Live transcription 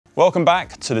Welcome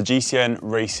back to the GCN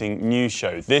Racing News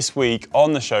Show. This week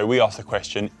on the show we ask the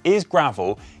question, is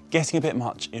gravel getting a bit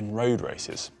much in road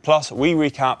races? Plus we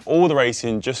recap all the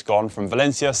racing just gone from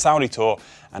Valencia, Saudi Tour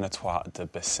and Etoile de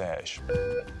Bessèges.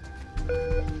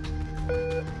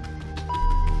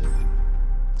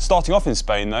 Starting off in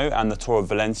Spain though, and the Tour of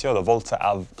Valencia, the Volta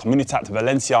Comunitat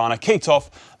Valenciana, kicked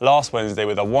off last Wednesday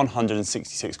with a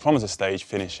 166km stage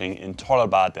finishing in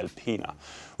Toralba del Pina.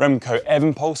 Remco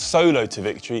Evenepoel soloed to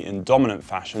victory in dominant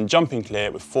fashion, jumping clear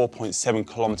with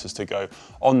 4.7km to go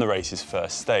on the race's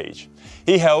first stage.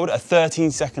 He held a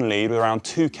 13-second lead with around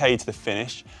 2k to the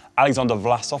finish. Alexander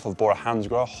Vlasov of Bora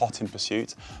Hansgrohe hot in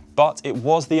pursuit, but it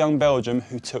was the young Belgian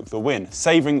who took the win,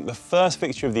 savouring the first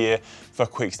victory of the year for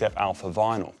Quick-Step Alpha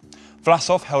Vinyl.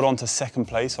 Vlasov held on to second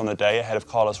place on the day ahead of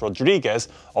Carlos Rodriguez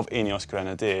of Ineos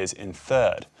Grenadiers in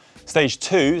third. Stage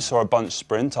 2 saw a bunch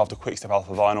sprint after Quick-Step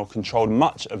Alpha Vinyl controlled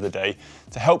much of the day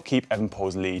to help keep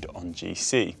Evenepoel's lead on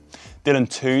GC. Dylan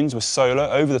Teuns was solo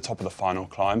over the top of the final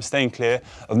climb, staying clear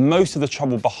of most of the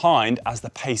trouble behind as the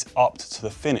pace upped to the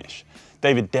finish.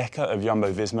 David Dekker of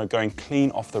Jumbo-Visma going clean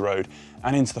off the road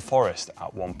and into the forest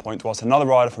at one point, whilst another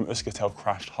rider from Euskaltel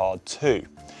crashed hard too.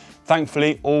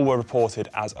 Thankfully, all were reported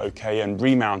as okay and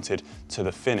remounted to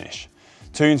the finish.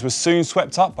 Teuns was soon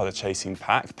swept up by the chasing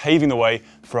pack, paving the way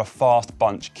for a fast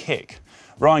bunch kick.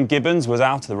 Ryan Gibbons was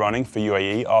out of the running for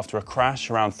UAE after a crash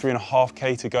around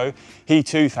 3.5k to go. He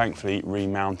too thankfully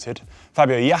remounted.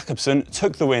 Fabio Jakobsen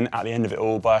took the win at the end of it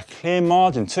all by a clear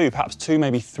margin too, perhaps 2,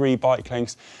 maybe 3 bike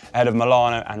lengths ahead of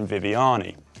Milano and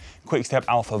Viviani. Quick-Step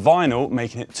Alpha Vinyl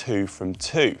making it 2 from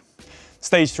 2.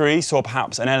 Stage 3 saw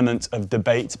perhaps an element of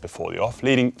debate before the off,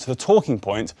 leading to the talking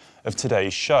point of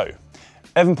today's show.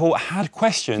 Evenepoel had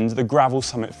questioned the gravel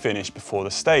summit finish before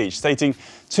the stage, stating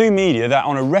to media that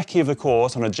on a recce of the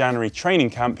course on a January training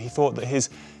camp, he thought that his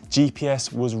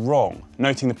GPS was wrong,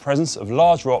 noting the presence of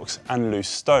large rocks and loose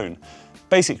stone.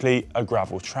 Basically, a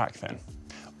gravel track then.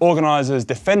 Organisers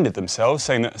defended themselves,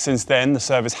 saying that since then the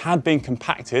surface had been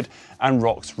compacted and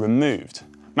rocks removed.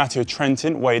 Matteo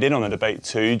Trentin weighed in on the debate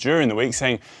too during the week,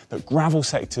 saying that gravel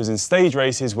sectors in stage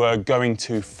races were going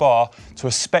too far to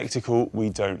a spectacle we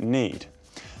don't need.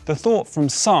 The thought from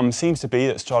some seems to be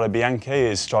that Strade Bianche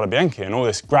is Strade Bianche and all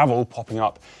this gravel popping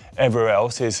up everywhere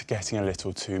else is getting a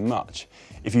little too much.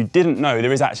 If you didn't know,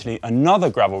 there is actually another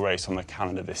gravel race on the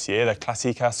calendar this year, the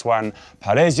Classica Swan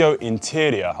Parejo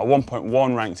Interior, a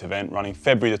 1.1 ranked event running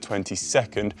February the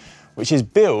 22nd, which is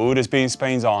billed as being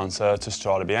Spain's answer to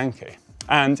Strade Bianche.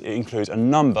 And it includes a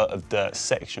number of dirt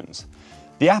sections.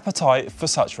 The appetite for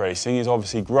such racing is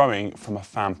obviously growing from a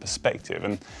fan perspective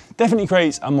and definitely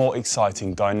creates a more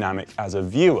exciting dynamic as a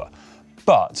viewer.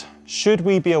 But should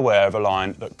we be aware of a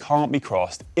line that can't be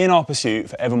crossed in our pursuit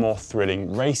for ever more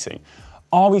thrilling racing?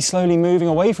 Are we slowly moving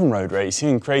away from road racing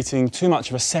and creating too much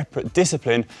of a separate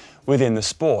discipline within the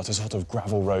sport, a sort of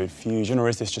gravel road fusion, or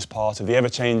is this just part of the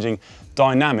ever-changing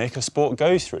dynamic a sport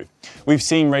goes through? We've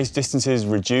seen race distances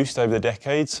reduced over the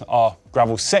decades. Are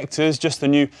gravel sectors just the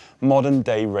new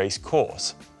modern-day race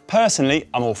course? Personally,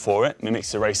 I'm all for it. It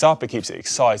mixes the race up, it keeps it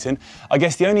exciting. I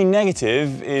guess the only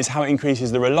negative is how it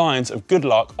increases the reliance of good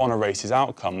luck on a race's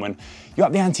outcome. When you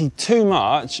up the ante too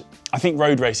much, I think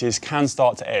road races can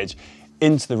start to edge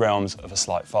into the realms of a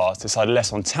slight farce, decide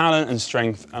less on talent and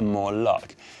strength and more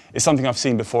luck. It's something I've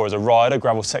seen before as a rider.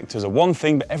 Gravel sectors are one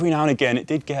thing, but every now and again it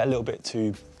did get a little bit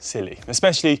too silly,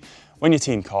 especially when your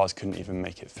team cars couldn't even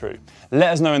make it through.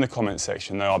 Let us know in the comments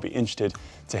section though, I'll be interested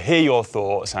to hear your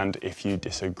thoughts and if you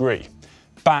disagree.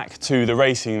 Back to the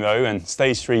racing though, and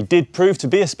stage 3 did prove to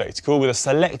be a spectacle with a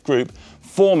select group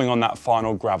forming on that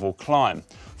final gravel climb.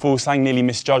 Fuglsang nearly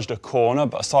misjudged a corner,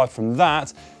 but aside from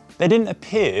that, there didn't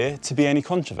appear to be any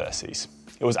controversies.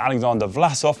 It was Alexander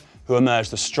Vlasov who emerged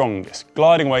the strongest,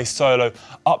 gliding away solo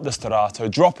up the Starato,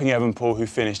 dropping Evenepoel who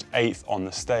finished 8th on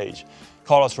the stage.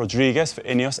 Carlos Rodriguez for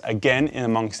Ineos, again in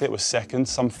amongst it, was second,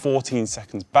 some 14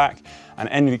 seconds back, and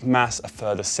Enric Mas a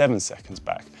further 7 seconds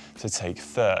back to take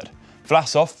third.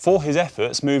 Vlasov, for his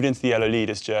efforts, moved into the yellow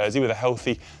leader's jersey with a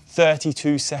healthy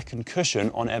 32-second cushion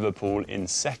on Evenepoel in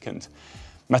second.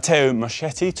 Matteo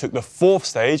Moschetti took the 4th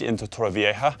stage into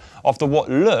Torrevieja after what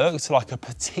looked like a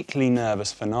particularly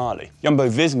nervous finale.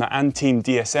 Jumbo-Visma and Team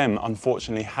DSM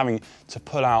unfortunately having to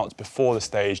pull out before the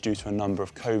stage due to a number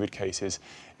of COVID cases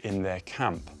in their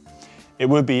camp. It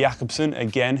would be Jakobsen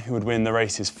again who would win the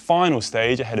race's final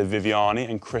stage ahead of Viviani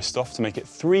and Christoph to make it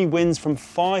 3 wins from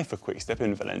 5 for Quick-Step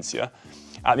in Valencia.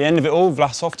 At the end of it all,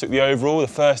 Vlasov took the overall, the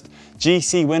first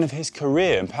GC win of his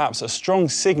career and perhaps a strong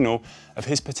signal of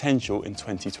his potential in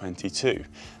 2022.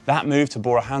 That move to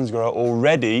Bora Hansgrohe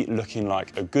already looking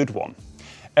like a good one.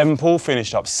 Evenepoel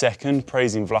finished up second,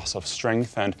 praising Vlasov's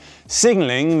strength and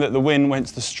signalling that the win went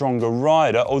to the stronger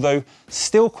rider, although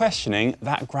still questioning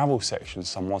that gravel section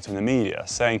somewhat in the media,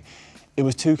 saying it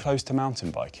was too close to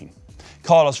mountain biking.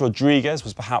 Carlos Rodriguez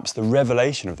was perhaps the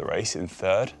revelation of the race in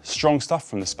third. Strong stuff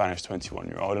from the Spanish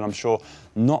 21-year-old, and I'm sure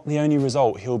not the only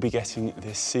result he'll be getting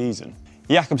this season.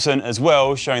 Jakobsen as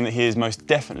well, showing that he is most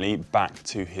definitely back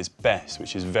to his best,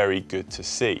 which is very good to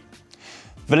see.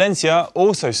 Valencia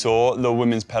also saw the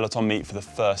women's peloton meet for the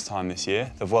first time this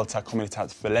year. The Vuelta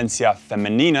Comunitat Valencia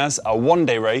Feminas, a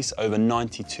one-day race over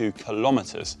 92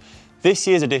 kilometres. This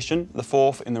year's edition, the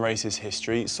fourth in the race's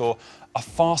history, saw a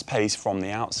fast pace from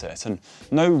the outset and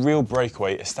no real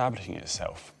breakaway establishing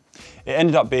itself. It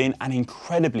ended up being an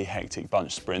incredibly hectic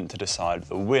bunch sprint to decide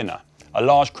the winner. A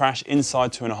large crash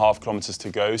inside 2.5 kilometres to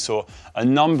go saw a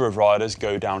number of riders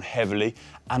go down heavily,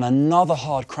 and another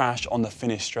hard crash on the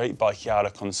finish straight by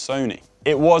Chiara Consoni.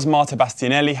 It was Marta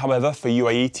Bastianelli, however, for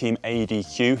UAE Team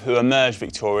ADQ, who emerged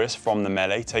victorious from the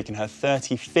melee, taking her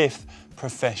 35th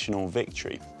professional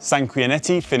victory.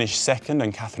 Sanquianetti finished second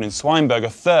and Catherine Sweinberger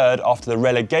third after the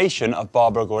relegation of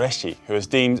Barbara Goreshi, who was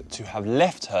deemed to have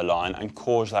left her line and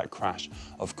caused that crash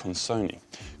of Consoni.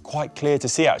 Quite clear to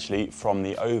see actually from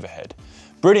the overhead.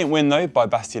 Brilliant win though by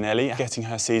Bastianelli, getting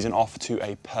her season off to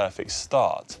a perfect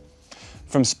start.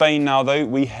 From Spain now though,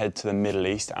 we head to the Middle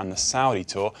East and the Saudi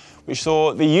Tour, which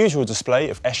saw the usual display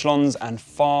of echelons and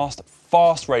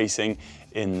fast racing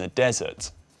in the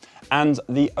desert. And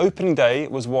the opening day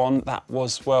was one that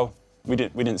was, well, we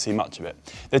didn't see much of it.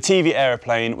 The TV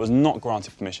aeroplane was not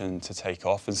granted permission to take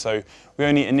off, and so we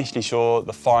only initially saw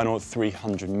the final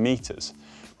 300 metres.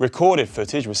 Recorded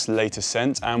footage was later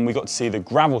sent, and we got to see the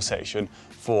gravel section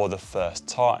for the first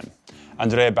time.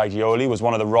 Andrea Baggioli was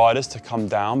one of the riders to come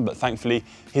down, but thankfully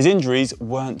his injuries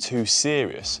weren't too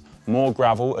serious. More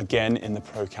gravel again in the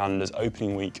Pro calendar's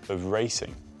opening week of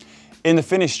racing. In the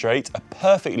finish straight, a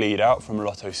perfect lead out from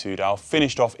Lotto Soudal,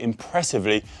 finished off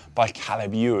impressively by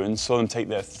Caleb Ewan, saw them take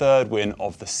their third win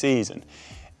of the season,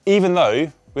 even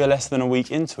though we are less than a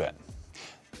week into it.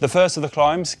 The first of the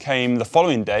climbs came the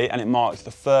following day, and it marked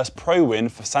the first pro win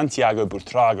for Santiago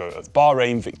Buitrago of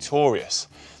Bahrain Victorious.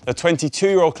 The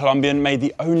 22-year-old Colombian made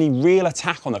the only real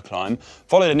attack on the climb,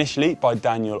 followed initially by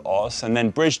Daniel Oss and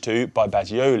then bridged to by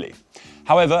Baggioli.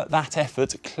 However, that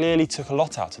effort clearly took a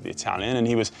lot out of the Italian, and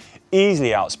he was easily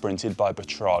outsprinted by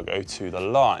Buitrago to the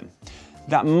line.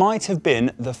 That might have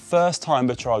been the first time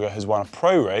Buitrago has won a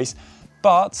pro race,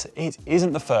 but it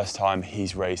isn't the first time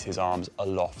he's raised his arms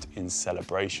aloft in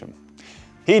celebration.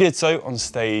 He did so on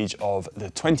stage of the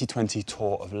 2020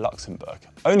 Tour of Luxembourg,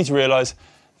 only to realise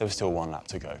there was still one lap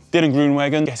to go. Dylan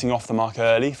Groenewegen getting off the mark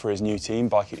early for his new team,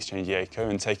 Bike Exchange Eco,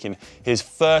 and taking his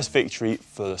first victory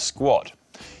for the squad.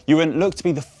 Ewan looked to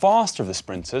be the faster of the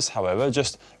sprinters, however.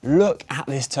 Just look at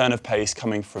this turn of pace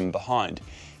coming from behind.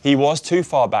 He was too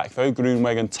far back though.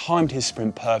 Groenewegen timed his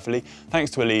sprint perfectly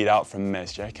thanks to a lead out from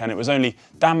Mesjek, and it was only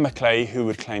Dan McClay who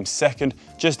would claim second,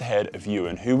 just ahead of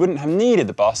Ewan, who wouldn't have needed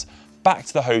the bus back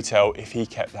to the hotel if he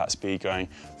kept that speed going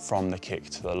from the kick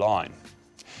to the line.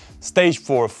 Stage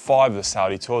 4 of 5 of the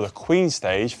Saudi Tour, the Queen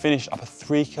stage, finished up a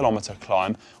 3-kilometre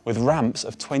climb with ramps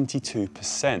of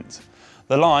 22%.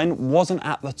 The line wasn't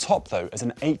at the top though, as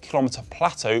an 8-kilometre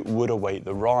plateau would await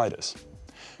the riders.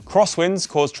 Crosswinds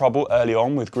caused trouble early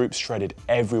on with groups shredded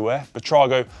everywhere.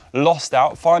 Buitrago lost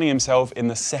out, finding himself in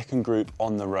the second group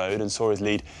on the road, and saw his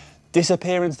lead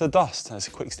disappear into the dust as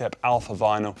Quickstep Alpha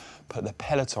Vinyl put the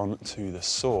peloton to the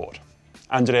sword.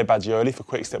 Andrea Baggioli for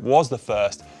Quickstep was the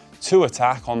first to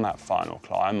attack on that final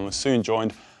climb and was soon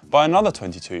joined by another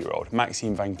 22-year-old,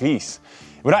 Maxime Van Glies.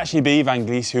 It would actually be Van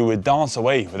Glies who would dance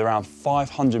away with around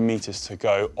 500 metres to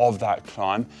go of that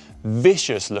climb,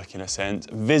 vicious looking ascent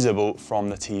visible from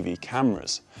the TV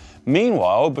cameras.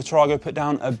 Meanwhile, Buitrago put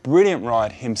down a brilliant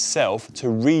ride himself to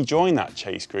rejoin that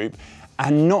chase group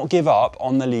and not give up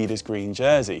on the leader's green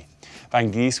jersey.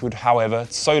 Van Glies would, however,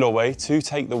 solo away to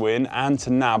take the win and to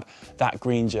nab that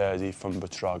green jersey from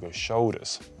Buitrago's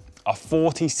shoulders. A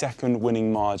 40-second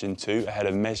winning margin too, ahead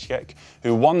of Mesjek,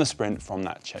 who won the sprint from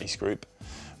that chase group.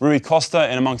 Rui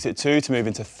Costa in amongst it too to move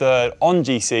into third on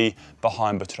GC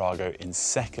behind Buitrago in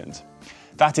second.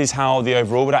 That is how the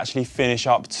overall would actually finish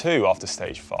up too after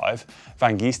stage 5.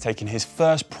 Van Glies taking his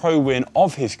first pro win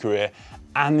of his career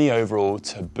and the overall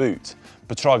to boot.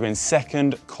 Buitrago in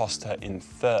second, Costa in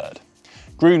third.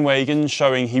 Groenewegen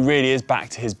showing he really is back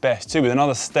to his best too, with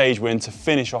another stage win to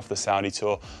finish off the Saudi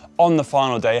Tour on the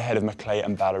final day ahead of McClay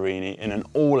and Ballerini in an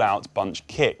all-out bunch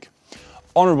kick.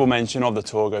 Honourable mention of the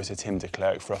Tour goes to Tim de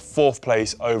Klerk for a 4th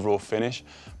place overall finish.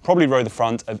 Probably rode the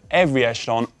front of every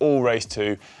echelon all race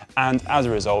 2, and as a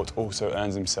result also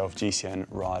earns himself GCN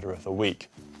Rider of the Week,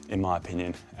 in my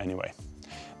opinion anyway.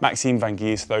 Maxime Van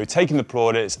Gies though taking the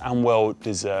plaudits, and well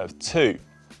deserved too.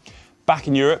 Back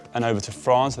in Europe and over to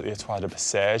France at the Etoile de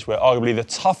Bessèges, where arguably the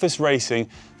toughest racing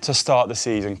to start the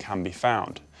season can be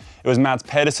found. It was Mads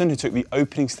Pedersen who took the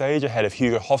opening stage ahead of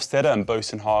Hugo Hofstede and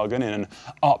Boasson in an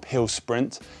uphill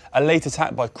sprint, a late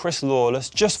attack by Chris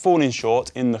Lawless just falling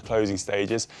short in the closing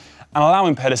stages and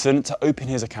allowing Pedersen to open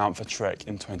his account for Trek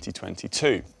in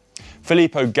 2022.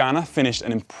 Filippo Ganna finished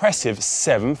an impressive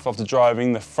 7th after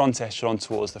driving the front echelon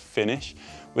towards the finish,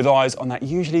 with eyes on that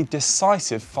usually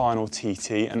decisive final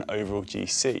TT and overall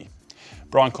GC.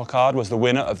 Brian Coquard was the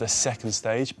winner of the 2nd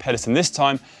stage, Pedersen this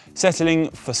time settling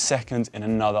for 2nd in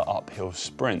another uphill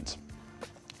sprint.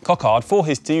 Coquard, for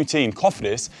his new team,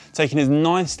 Cofidis, taking his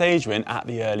 9th stage win at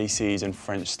the early season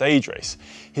French stage race.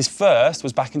 His first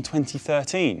was back in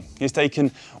 2013. He has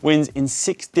taken wins in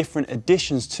 6 different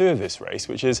editions too of this race,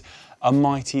 which is a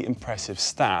mighty impressive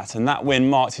stat, and that win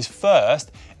marked his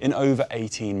first in over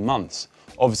 18 months.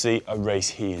 Obviously a race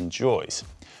he enjoys.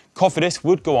 Cofidis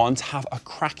would go on to have a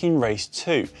cracking race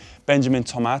too. Benjamin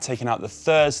Thomas taking out the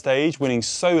 3rd stage, winning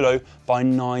solo by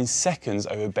 9 seconds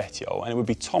over Bettiol, and it would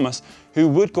be Thomas who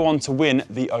would go on to win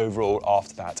the overall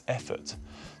after that effort.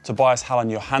 Tobias Hallan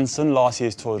Johansson, last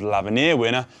year's Tour de l'Avenir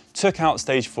winner, took out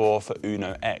stage 4 for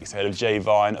Uno X ahead of Jay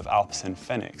Vine of Alpecin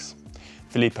Phoenix.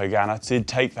 Filippo Ganna did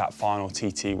take that final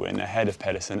TT win ahead of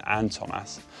Pedersen and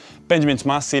Thomas. Benjamin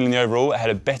Thomas sealing the overall ahead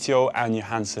of Bettiol and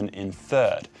Johansson in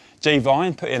 3rd. Jay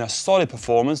Vine put in a solid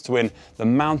performance to win the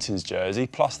Mountains jersey,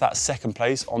 plus that 2nd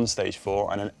place on stage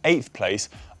 4 and an 8th place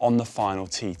on the final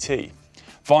TT.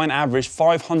 Vine averaged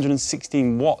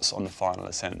 516 watts on the final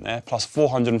ascent there, plus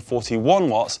 441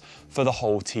 watts for the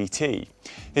whole TT.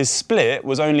 His split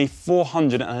was only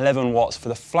 411 watts for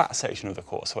the flat section of the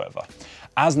course, however,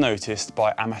 as noticed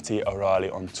by Amati O'Reilly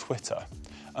on Twitter.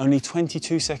 Only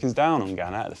 22 seconds down on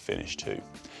Ganna at the finish too.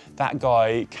 That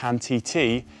guy can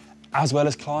TT as well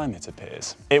as climb, it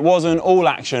appears. It wasn't all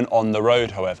action on the road,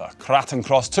 however.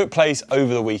 Krawatencross took place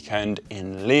over the weekend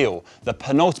in Lille, the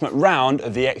penultimate round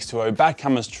of the X2O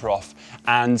Badkammerstrof,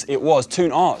 and it was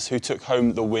Toon Arts who took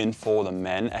home the win for the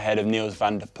men ahead of Niels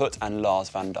van der Put and Lars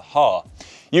van der Haar.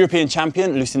 European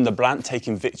champion Lucinda Brandt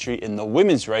taking victory in the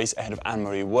women's race ahead of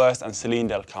Anne-Marie Wurst and Celine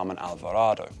del Carmen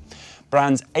Alvarado.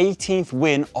 Brand's 18th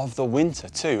win of the winter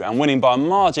too, and winning by a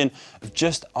margin of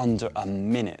just under a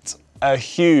minute. A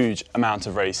huge amount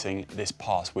of racing this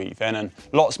past week then, and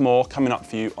lots more coming up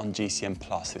for you on GCN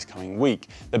Plus this coming week.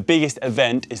 The biggest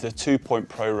event is the 2-point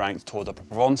pro ranked Tour de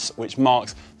Provence, which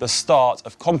marks the start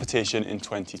of competition in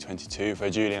 2022 for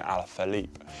Julian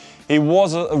Alaphilippe. He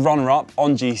was a runner-up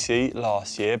on GC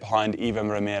last year behind Ivan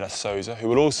Ramirez Souza, who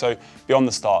will also be on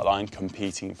the start line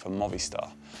competing for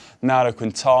Movistar. Nairo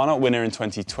Quintana, winner in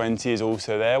 2020, is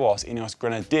also there, whilst Ineos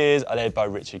Grenadiers are led by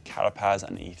Richard Carapaz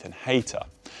and Ethan Hayter.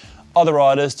 Other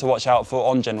riders to watch out for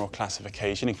on general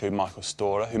classification include Michael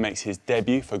Storer, who makes his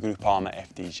debut for Groupama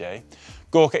FDJ.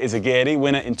 Gorka Izagirre,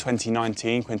 winner in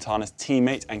 2019, Quintana's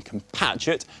teammate and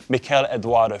compatriot Mikel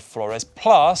Eduardo Flores,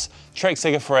 plus Trek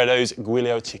Segafredo's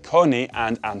Giulio Ciccone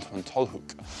and Antoine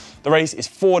Tolhoek. The race is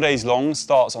 4 days long,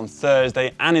 starts on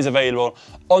Thursday, and is available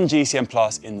on GCN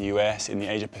Plus in the US, in the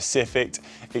Asia Pacific,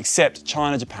 except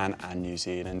China, Japan and New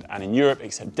Zealand, and in Europe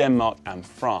except Denmark and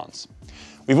France.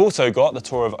 We've also got the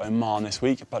Tour of Oman this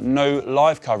week, but no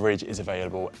live coverage is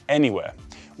available anywhere.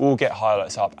 We'll get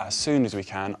highlights up as soon as we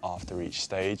can after each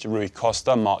stage. Rui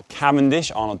Costa, Mark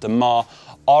Cavendish, Arnaud Demar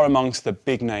are amongst the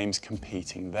big names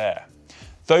competing there.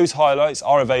 Those highlights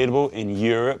are available in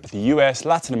Europe, the US,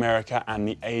 Latin America and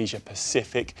the Asia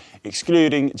Pacific,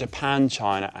 excluding Japan,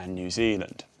 China and New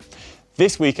Zealand.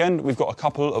 This weekend, we've got a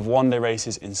couple of one-day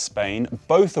races in Spain,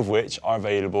 both of which are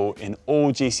available in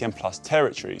all GCN Plus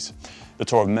territories. The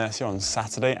Tour of Murcia on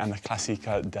Saturday and the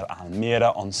Clásica de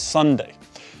Almería on Sunday.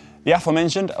 The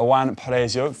aforementioned Juan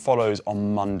Parecio follows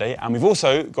on Monday, and we've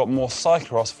also got more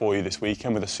cyclocross for you this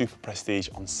weekend with the Super Prestige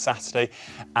on Saturday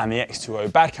and the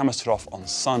X2O Badkammerstrof on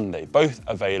Sunday, both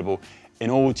available in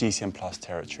all GCN Plus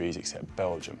territories except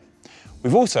Belgium.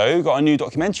 We've also got a new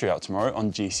documentary out tomorrow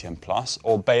on GCN Plus,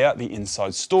 Orbea, the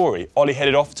Inside Story. Ollie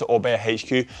headed off to Orbea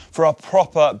HQ for a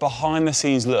proper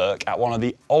behind-the-scenes look at one of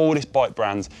the oldest bike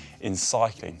brands in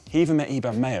cycling. He even met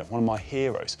Iban Mayo, one of my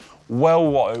heroes. Well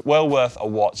worth a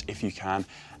watch if you can,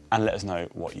 and let us know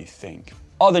what you think.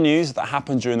 Other news that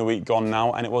happened during the week gone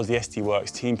now, and it was the SD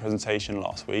Worx team presentation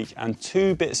last week, and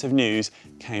 2 bits of news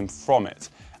came from it.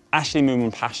 Ashley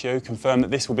Moon-Pasio confirmed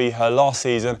that this will be her last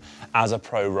season as a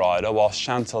pro rider, whilst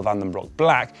Chantal van den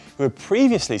Broek-Black, who had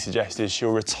previously suggested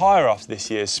she'll retire after this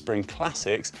year's Spring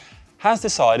Classics, has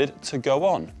decided to go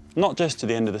on, not just to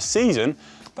the end of the season,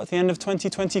 but the end of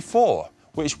 2024,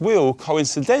 which will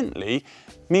coincidentally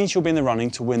mean she'll be in the running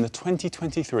to win the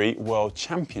 2023 World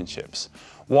Championships.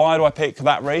 Why do I pick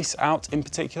that race out in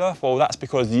particular? Well, that's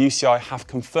because the UCI have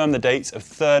confirmed the dates of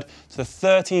 3rd to the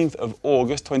 13th of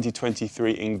August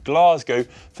 2023 in Glasgow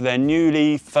for their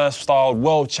newly first-styled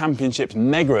World Championships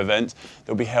mega event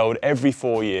that will be held every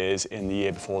 4 years in the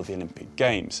year before the Olympic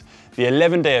Games. The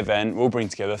 11-day event will bring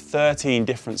together 13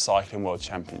 different cycling World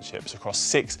Championships across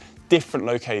 6 different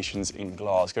locations in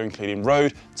Glasgow, including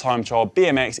road, time trial,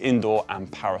 BMX, indoor and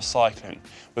paracycling.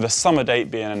 With a summer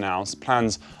date being announced,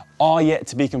 plans are yet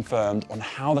to be confirmed on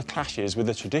how the clashes with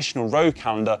the traditional road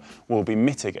calendar will be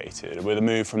mitigated, with a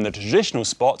move from the traditional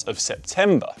spot of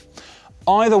September.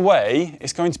 Either way,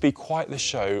 it's going to be quite the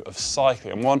show of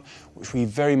cycling, and one which we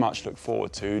very much look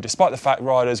forward to, despite the fact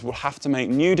riders will have to make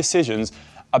new decisions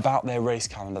about their race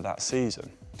calendar that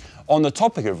season. On the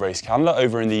topic of race calendar,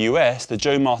 over in the US, the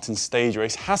Joe Martin stage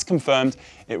race has confirmed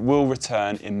it will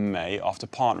return in May after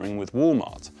partnering with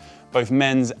Walmart. Both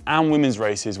men's and women's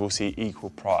races will see equal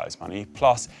prize money,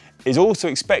 plus is also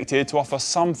expected to offer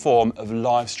some form of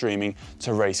live streaming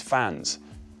to race fans.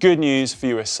 Good news for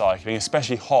US cycling,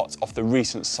 especially hot off the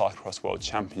recent Cyclocross World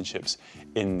Championships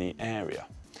in the area.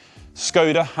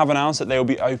 Skoda have announced that they will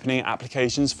be opening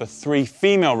applications for 3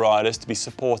 female riders to be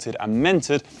supported and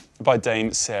mentored by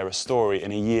Dame Sarah Story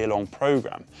in a year-long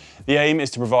programme. The aim is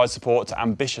to provide support to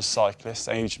ambitious cyclists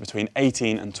aged between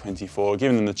 18 and 24,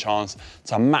 giving them the chance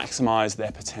to maximise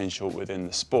their potential within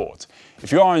the sport.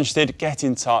 If you are interested, get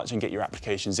in touch and get your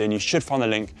applications in. You should find the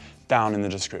link down in the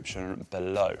description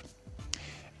below.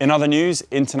 In other news,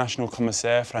 International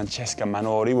Commissaire Francesca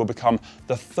Manori will become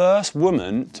the first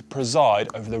woman to preside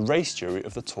over the race jury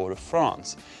of the Tour de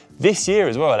France. This year,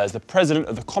 as well as the president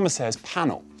of the Commissaires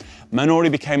panel.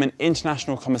 Manori became an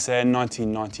international commissaire in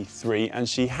 1993, and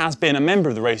she has been a member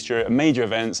of the race jury at major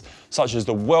events such as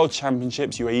the World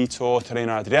Championships, UAE Tour,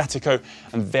 Tirreno Adriatico,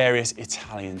 and various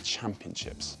Italian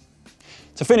championships.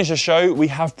 To finish the show, we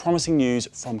have promising news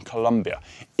from Colombia.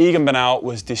 Egan Bernal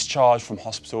was discharged from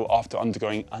hospital after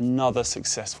undergoing another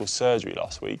successful surgery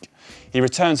last week. He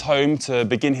returns home to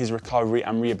begin his recovery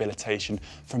and rehabilitation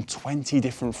from 20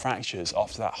 different fractures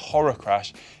after that horror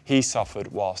crash he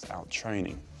suffered whilst out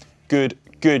training. Good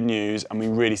news, and we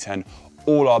really send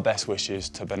all our best wishes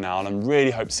to Bernal and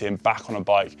really hope to see him back on a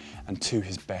bike and to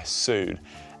his best soon.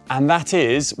 And that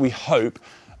is, we hope,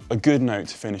 a good note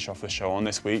to finish off the show on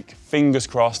this week. Fingers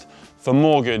crossed for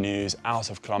more good news out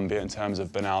of Colombia in terms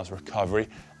of Bernal's recovery.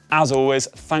 As always,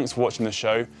 thanks for watching the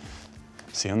show.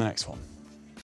 See you on the next one.